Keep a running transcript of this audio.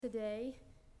Today.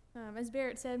 As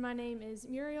Barrett said, my name is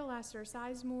Muriel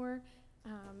Lasater-Sizemore.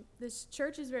 This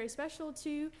church is very special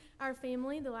to our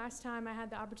family. The last time I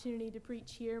had the opportunity to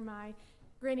preach here, my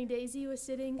Granny Daisy was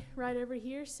sitting right over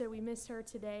here, so we miss her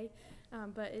today.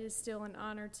 But it is still an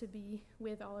honor to be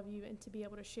with all of you and to be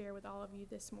able to share with all of you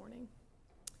this morning.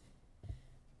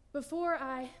 Before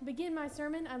I begin my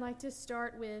sermon, I'd like to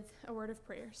start with a word of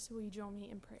prayer. So will you join me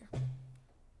in prayer?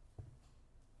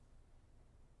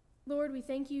 Lord, we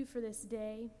thank you for this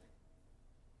day.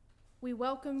 We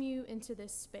welcome you into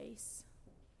this space.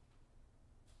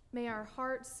 May our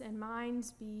hearts and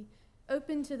minds be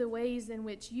open to the ways in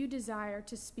which you desire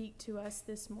to speak to us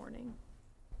this morning.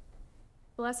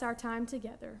 Bless our time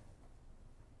together.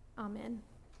 Amen.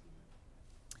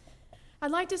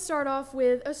 I'd like to start off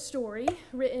with a story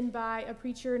written by a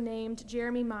preacher named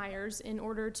Jeremy Myers in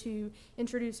order to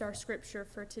introduce our scripture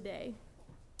for today.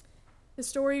 The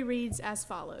story reads as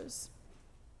follows.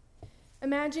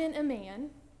 Imagine a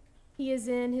man. He is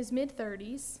in his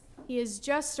mid-30s. He has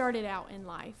just started out in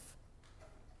life.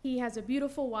 He has a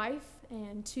beautiful wife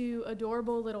and two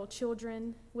adorable little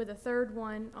children with a third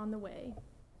one on the way.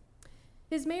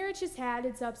 His marriage has had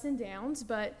its ups and downs,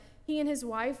 but he and his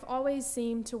wife always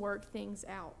seem to work things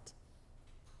out.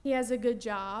 He has a good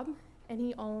job, and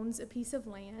he owns a piece of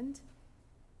land.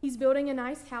 He's building a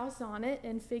nice house on it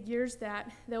and figures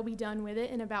that they'll be done with it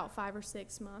in about 5 or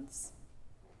 6 months.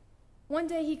 One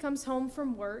day he comes home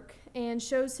from work and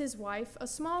shows his wife a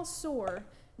small sore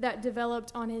that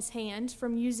developed on his hand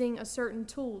from using a certain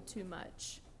tool too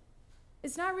much.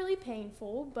 It's not really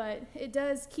painful, but it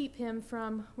does keep him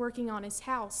from working on his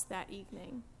house that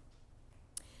evening.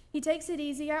 He takes it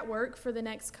easy at work for the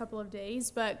next couple of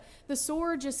days, but the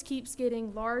sore just keeps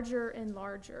getting larger and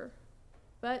larger.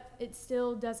 But it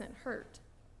still doesn't hurt.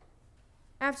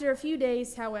 After a few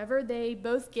days, however, they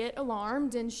both get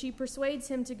alarmed, and she persuades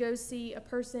him to go see a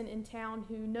person in town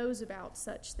who knows about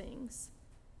such things.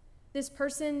 This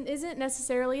person isn't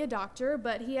necessarily a doctor,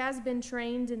 but he has been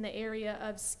trained in the area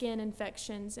of skin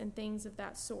infections and things of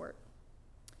that sort.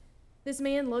 This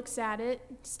man looks at it,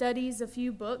 studies a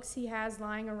few books he has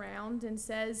lying around, and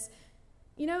says,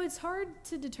 it's hard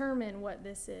to determine what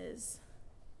this is.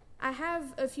 I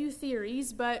have a few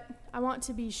theories, but I want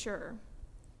to be sure.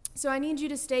 So I need you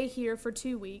to stay here for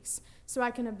 2 weeks so I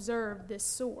can observe this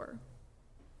sore.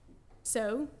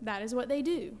 So that is what they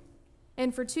do.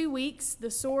 And for 2 weeks, the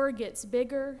sore gets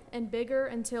bigger and bigger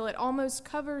until it almost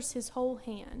covers his whole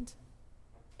hand.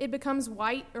 It becomes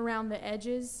white around the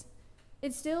edges.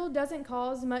 It still doesn't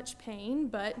cause much pain,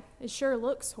 but it sure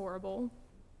looks horrible.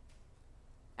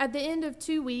 At the end of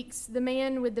 2 weeks, the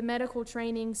man with the medical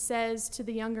training says to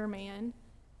the younger man,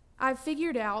 "I've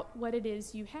figured out what it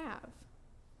is you have.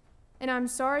 And I'm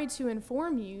sorry to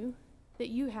inform you that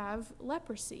you have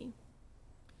leprosy.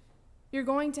 You're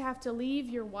going to have to leave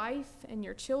your wife and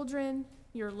your children,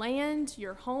 your land,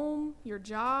 your home, your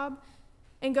job,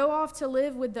 and go off to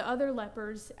live with the other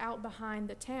lepers out behind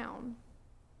the town."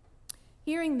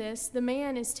 Hearing this, the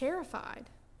man is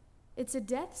terrified. It's a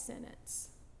death sentence.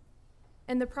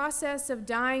 And the process of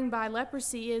dying by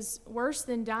leprosy is worse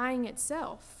than dying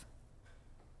itself.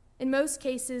 In most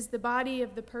cases, the body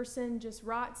of the person just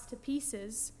rots to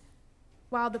pieces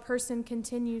while the person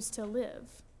continues to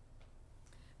live.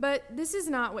 But this is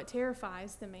not what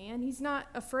terrifies the man. He's not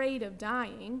afraid of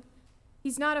dying.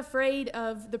 He's not afraid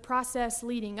of the process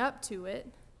leading up to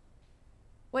it.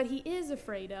 What he is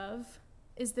afraid of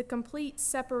is the complete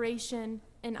separation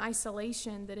and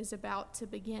isolation that is about to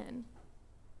begin.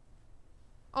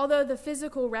 Although the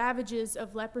physical ravages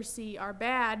of leprosy are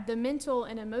bad, the mental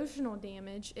and emotional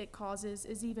damage it causes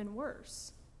is even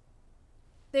worse.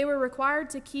 They were required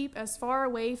to keep as far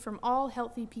away from all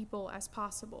healthy people as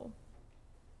possible.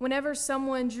 Whenever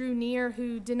someone drew near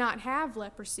who did not have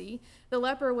leprosy, the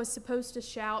leper was supposed to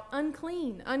shout,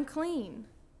 "Unclean, unclean."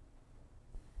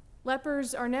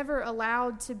 Lepers are never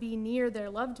allowed to be near their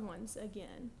loved ones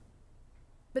again.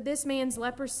 But this man's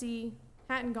leprosy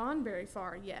hadn't gone very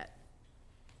far yet.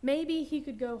 Maybe he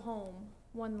could go home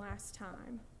one last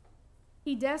time.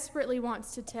 He desperately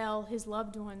wants to tell his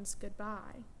loved ones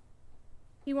goodbye.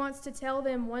 He wants to tell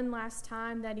them one last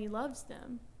time that he loves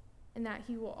them and that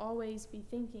he will always be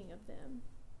thinking of them.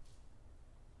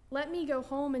 "Let me go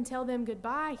home and tell them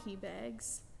goodbye," he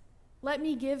begs. "Let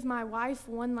me give my wife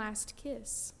one last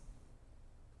kiss."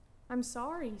 "I'm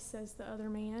sorry," says the other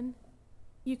man.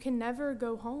 "You can never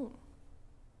go home.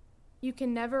 You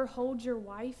can never hold your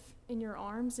wife in your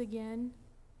arms again.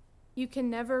 You can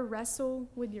never wrestle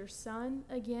with your son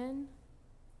again.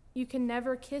 You can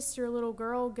never kiss your little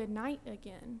girl goodnight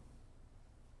again.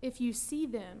 If you see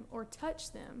them or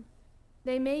touch them,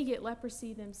 they may get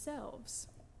leprosy themselves.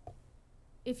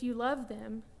 If you love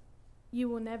them, you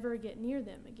will never get near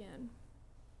them again.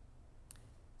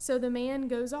 So the man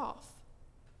goes off,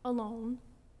 alone,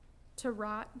 to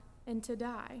rot and to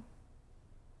die.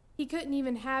 He couldn't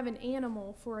even have an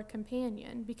animal for a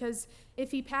companion, because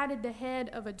if he patted the head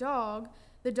of a dog,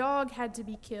 the dog had to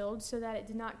be killed so that it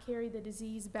did not carry the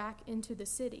disease back into the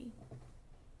city.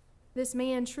 This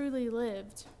man truly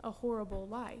lived a horrible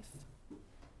life.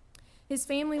 His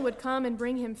family would come and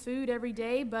bring him food every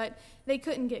day, but they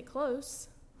couldn't get close.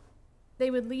 They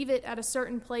would leave it at a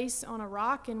certain place on a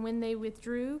rock, and when they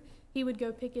withdrew, he would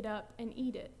go pick it up and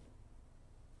eat it.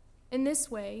 In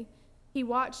this way, he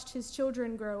watched his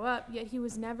children grow up, yet he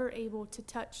was never able to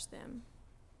touch them.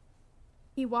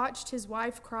 He watched his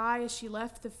wife cry as she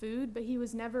left the food, but he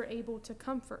was never able to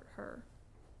comfort her.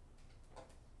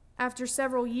 After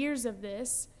several years of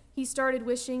this, he started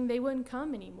wishing they wouldn't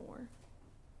come anymore.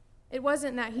 It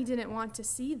wasn't that he didn't want to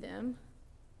see them.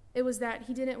 It was that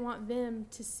he didn't want them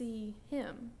to see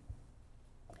him.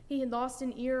 He had lost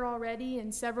an ear already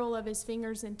and several of his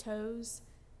fingers and toes.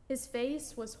 His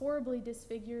face was horribly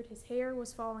disfigured. His hair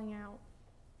was falling out.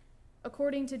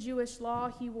 According to Jewish law,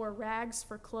 he wore rags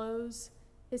for clothes.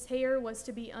 His hair was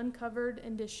to be uncovered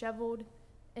and disheveled,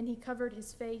 and he covered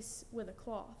his face with a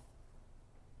cloth.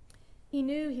 He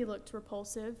knew he looked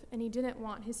repulsive, and he didn't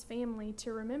want his family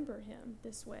to remember him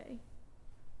this way.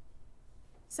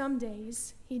 Some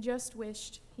days, he just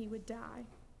wished he would die.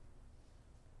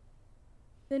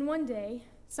 Then one day,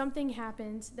 something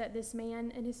happened that this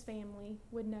man and his family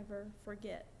would never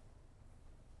forget.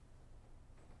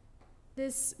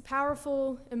 This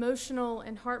powerful, emotional,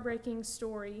 and heartbreaking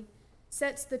story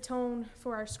sets the tone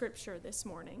for our scripture this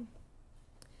morning.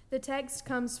 The text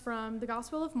comes from the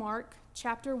Gospel of Mark,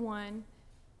 chapter 1,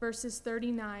 verses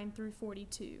 39 through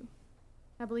 42.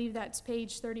 I believe that's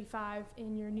page 35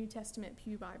 in your New Testament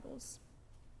Pew Bibles.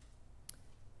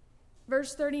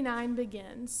 Verse 39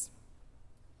 begins,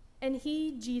 "And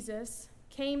he, Jesus,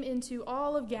 came into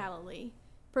all of Galilee,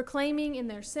 proclaiming in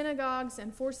their synagogues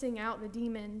and forcing out the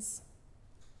demons.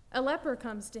 A leper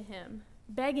comes to him,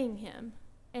 begging him,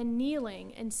 and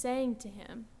kneeling and saying to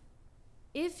him,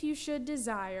 'If you should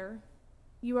desire,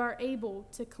 you are able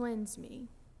to cleanse me.'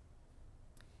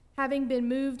 Having been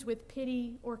moved with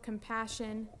pity or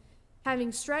compassion,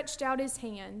 having stretched out his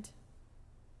hand,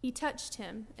 he touched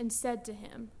him and said to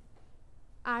him,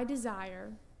 'I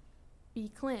desire, be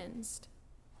cleansed.'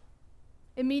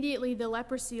 Immediately the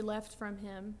leprosy left from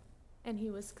him, and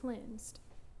he was cleansed."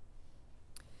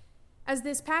 As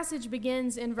this passage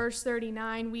begins in verse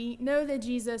 39, we know that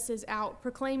Jesus is out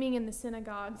proclaiming in the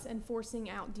synagogues and forcing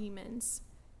out demons.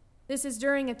 This is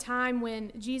during a time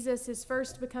when Jesus is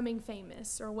first becoming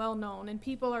famous or well-known, and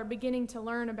people are beginning to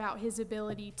learn about his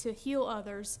ability to heal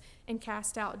others and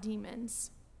cast out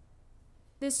demons.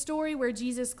 This story where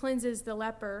Jesus cleanses the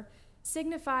leper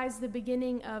signifies the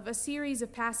beginning of a series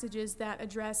of passages that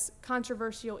address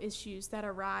controversial issues that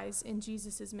arise in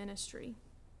Jesus' ministry.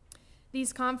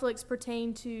 These conflicts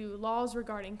pertain to laws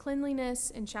regarding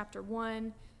cleanliness in chapter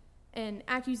 1, and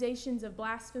accusations of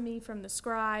blasphemy from the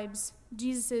scribes,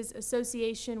 Jesus'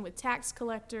 association with tax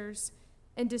collectors,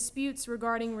 and disputes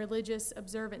regarding religious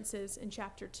observances in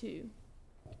chapter 2.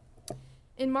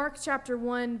 In Mark chapter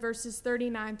 1, verses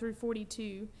 39 through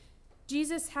 42,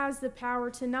 Jesus has the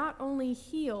power to not only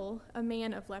heal a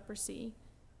man of leprosy,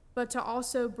 but to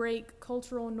also break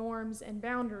cultural norms and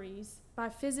boundaries by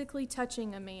physically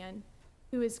touching a man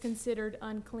who is considered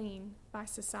unclean by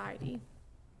society.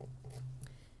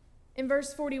 In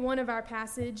verse 41 of our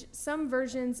passage, some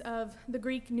versions of the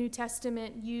Greek New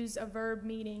Testament use a verb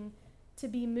meaning to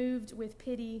be moved with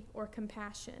pity or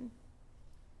compassion.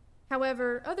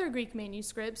 However, other Greek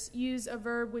manuscripts use a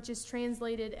verb which is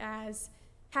translated as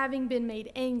having been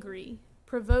made angry,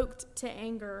 provoked to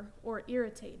anger, or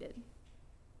irritated.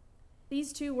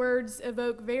 These two words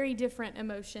evoke very different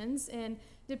emotions, and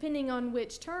depending on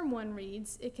which term one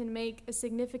reads, it can make a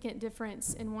significant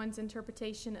difference in one's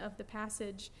interpretation of the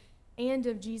passage and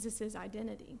of Jesus'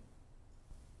 identity.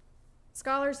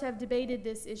 Scholars have debated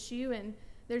this issue, and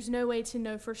there's no way to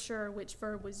know for sure which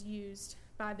verb was used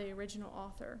by the original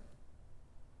author.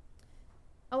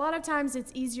 A lot of times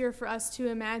it's easier for us to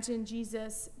imagine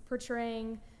Jesus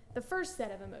portraying the first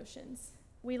set of emotions.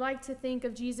 We like to think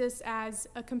of Jesus as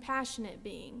a compassionate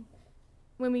being.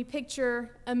 When we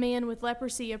picture a man with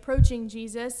leprosy approaching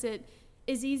Jesus, it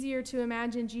is easier to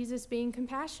imagine Jesus being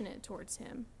compassionate towards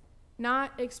him,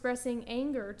 not expressing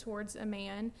anger towards a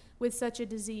man with such a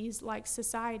disease like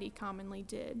society commonly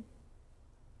did.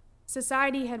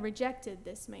 Society had rejected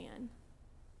this man.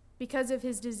 Because of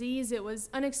his disease, it was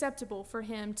unacceptable for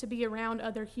him to be around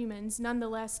other humans,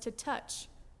 nonetheless to touch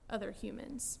other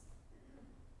humans.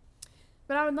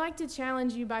 But I would like to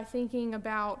challenge you by thinking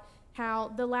about how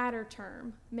the latter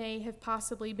term may have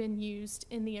possibly been used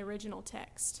in the original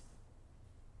text.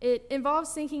 It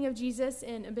involves thinking of Jesus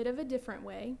in a bit of a different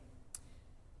way.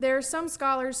 There are some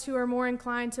scholars who are more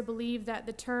inclined to believe that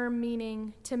the term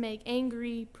meaning to make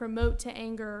angry, promote to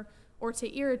anger, or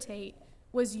to irritate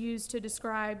was used to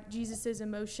describe Jesus'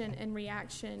 emotion and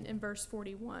reaction in verse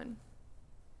 41.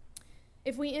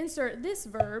 If we insert this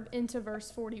verb into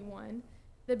verse 41,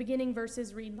 the beginning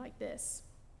verses read like this: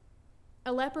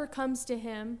 "A leper comes to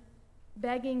him,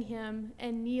 begging him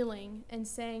and kneeling and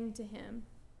saying to him,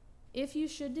 'If you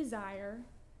should desire,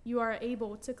 you are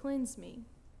able to cleanse me.'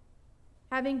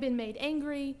 Having been made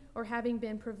angry or having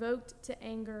been provoked to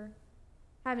anger,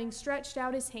 having stretched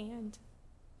out his hand,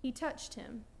 he touched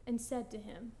him and said to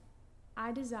him,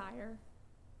 'I desire,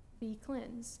 be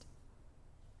cleansed.'"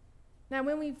 Now,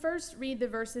 when we first read the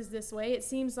verses this way, it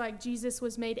seems like Jesus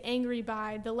was made angry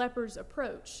by the leper's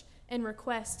approach and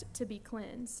request to be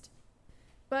cleansed.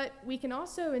 But we can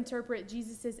also interpret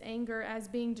Jesus' anger as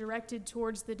being directed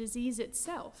towards the disease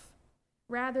itself,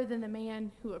 rather than the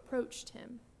man who approached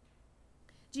him.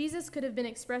 Jesus could have been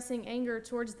expressing anger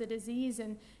towards the disease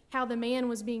and how the man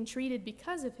was being treated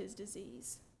because of his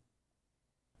disease.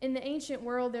 In the ancient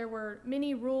world, there were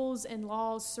many rules and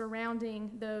laws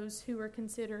surrounding those who were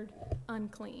considered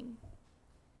unclean.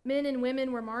 Men and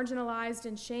women were marginalized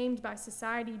and shamed by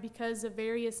society because of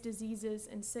various diseases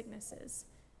and sicknesses,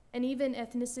 and even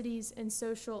ethnicities and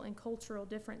social and cultural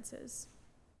differences.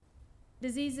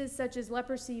 Diseases such as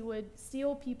leprosy would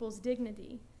steal people's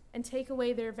dignity and take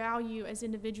away their value as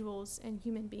individuals and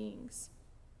human beings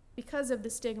because of the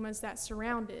stigmas that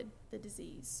surrounded the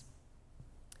disease.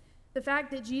 The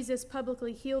fact that Jesus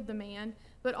publicly healed the man,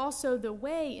 but also the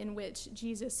way in which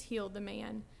Jesus healed the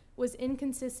man, was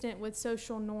inconsistent with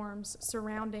social norms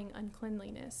surrounding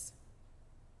uncleanliness.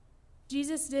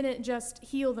 Jesus didn't just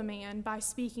heal the man by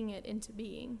speaking it into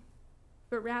being,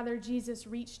 but rather Jesus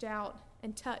reached out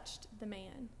and touched the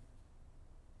man.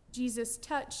 Jesus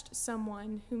touched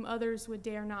someone whom others would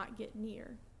dare not get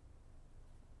near.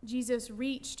 Jesus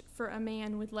reached for a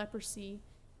man with leprosy,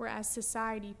 whereas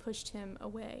society pushed him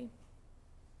away.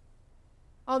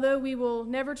 Although we will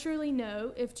never truly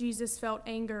know if Jesus felt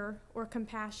anger or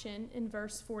compassion in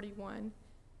verse 41,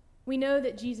 we know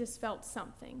that Jesus felt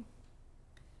something.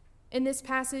 In this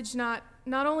passage, not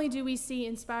only do we see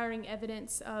inspiring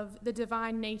evidence of the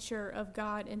divine nature of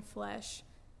God in flesh,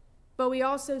 but we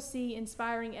also see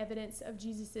inspiring evidence of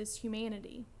Jesus'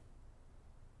 humanity.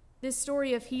 This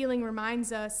story of healing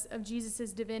reminds us of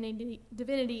Jesus'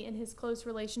 divinity and his close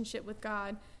relationship with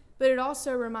God, but it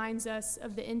also reminds us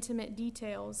of the intimate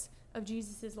details of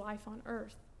Jesus' life on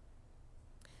earth.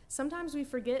 Sometimes we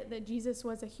forget that Jesus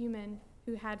was a human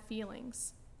who had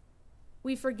feelings.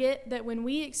 We forget that when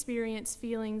we experience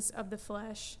feelings of the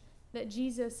flesh, that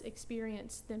Jesus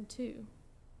experienced them too.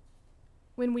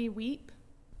 When we weep,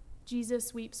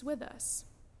 Jesus weeps with us.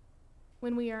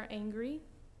 When we are angry,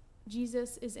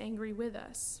 Jesus is angry with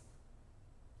us.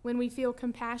 When we feel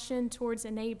compassion towards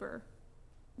a neighbor,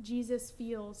 Jesus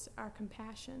feels our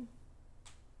compassion.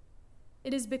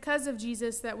 It is because of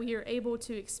Jesus that we are able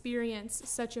to experience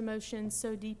such emotions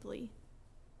so deeply.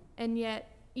 And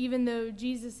yet, even though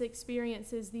Jesus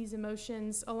experiences these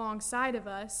emotions alongside of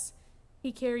us,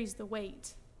 he carries the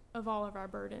weight of all of our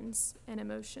burdens and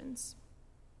emotions.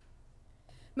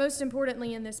 Most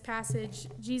importantly in this passage,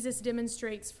 Jesus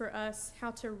demonstrates for us how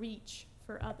to reach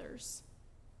for others.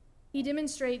 He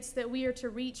demonstrates that we are to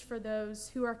reach for those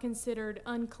who are considered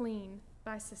unclean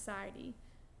by society,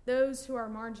 those who are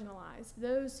marginalized,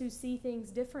 those who see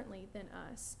things differently than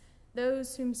us,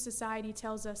 those whom society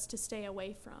tells us to stay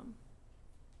away from.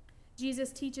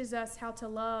 Jesus teaches us how to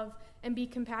love and be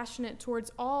compassionate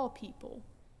towards all people,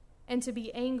 and to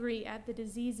be angry at the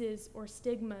diseases or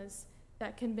stigmas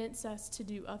that convince us to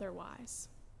do otherwise.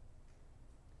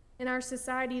 In our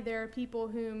society, there are people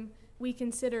whom we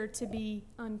consider to be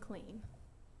unclean.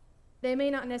 They may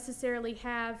not necessarily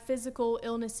have physical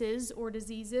illnesses or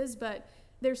diseases, but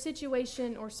their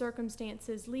situation or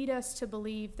circumstances lead us to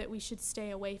believe that we should stay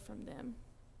away from them.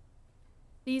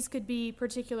 These could be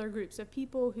particular groups of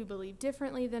people who believe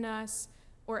differently than us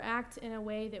or act in a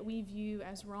way that we view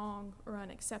as wrong or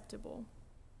unacceptable.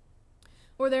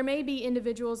 Or there may be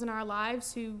individuals in our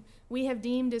lives who we have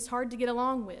deemed as hard to get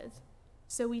along with,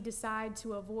 so we decide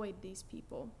to avoid these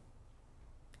people.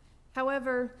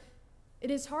 However, it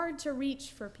is hard to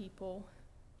reach for people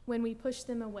when we push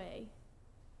them away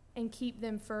and keep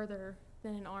them further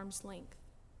than an arm's length.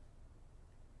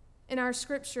 In our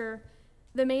scripture,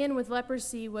 the man with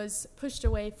leprosy was pushed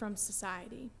away from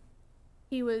society.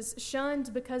 He was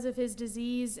shunned because of his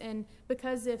disease and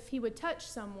because if he would touch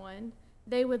someone,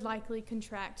 they would likely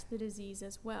contract the disease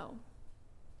as well.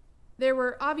 There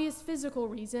were obvious physical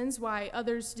reasons why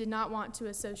others did not want to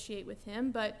associate with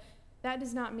him, but that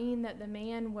does not mean that the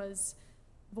man was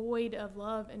void of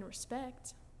love and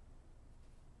respect.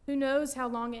 Who knows how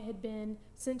long it had been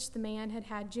since the man had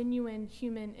had genuine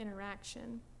human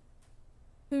interaction?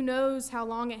 Who knows how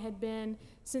long it had been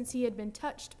since he had been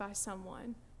touched by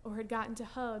someone or had gotten to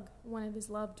hug one of his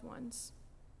loved ones?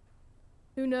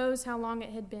 Who knows how long it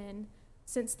had been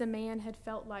since the man had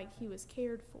felt like he was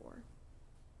cared for?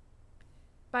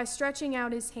 By stretching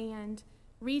out his hand,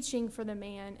 reaching for the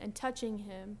man and touching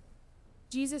him,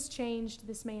 Jesus changed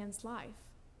this man's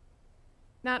life.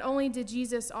 Not only did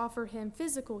Jesus offer him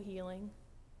physical healing,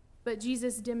 but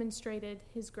Jesus demonstrated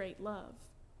his great love.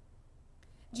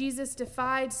 Jesus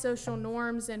defied social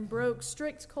norms and broke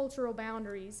strict cultural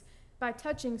boundaries by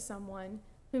touching someone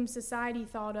whom society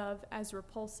thought of as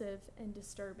repulsive and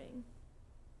disturbing.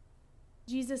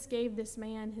 Jesus gave this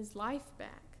man his life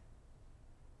back.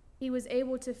 He was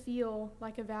able to feel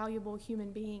like a valuable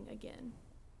human being again.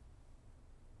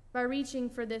 By reaching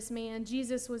for this man,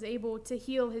 Jesus was able to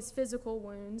heal his physical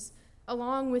wounds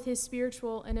along with his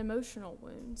spiritual and emotional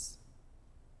wounds.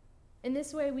 In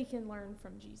this way, we can learn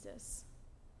from Jesus.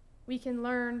 We can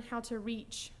learn how to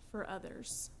reach for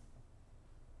others.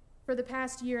 For the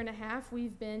past year and a half,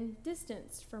 we've been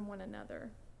distanced from one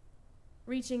another.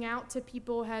 Reaching out to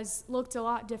people has looked a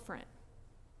lot different.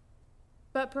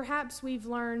 But perhaps we've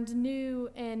learned new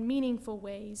and meaningful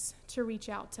ways to reach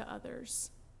out to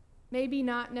others. Maybe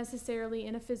not necessarily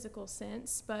in a physical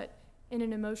sense, but in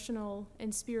an emotional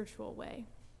and spiritual way.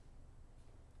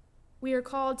 We are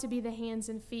called to be the hands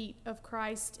and feet of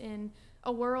Christ in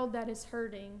a world that is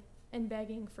hurting and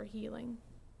begging for healing.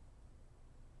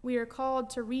 We are called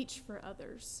to reach for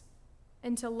others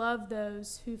and to love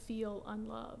those who feel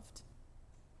unloved.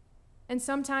 And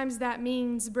sometimes that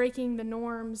means breaking the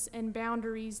norms and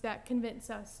boundaries that convince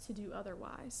us to do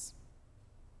otherwise.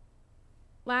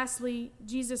 Lastly,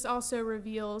 Jesus also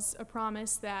reveals a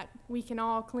promise that we can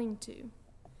all cling to,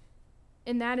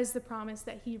 and that is the promise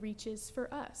that he reaches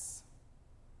for us.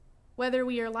 Whether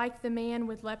we are like the man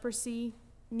with leprosy,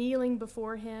 kneeling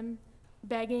before him,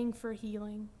 begging for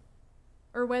healing,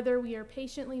 or whether we are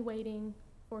patiently waiting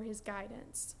for his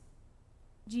guidance,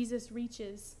 Jesus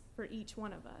reaches for each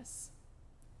one of us.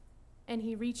 And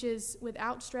he reaches with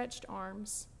outstretched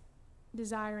arms,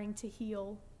 desiring to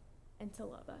heal and to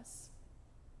love us.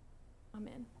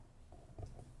 Amen.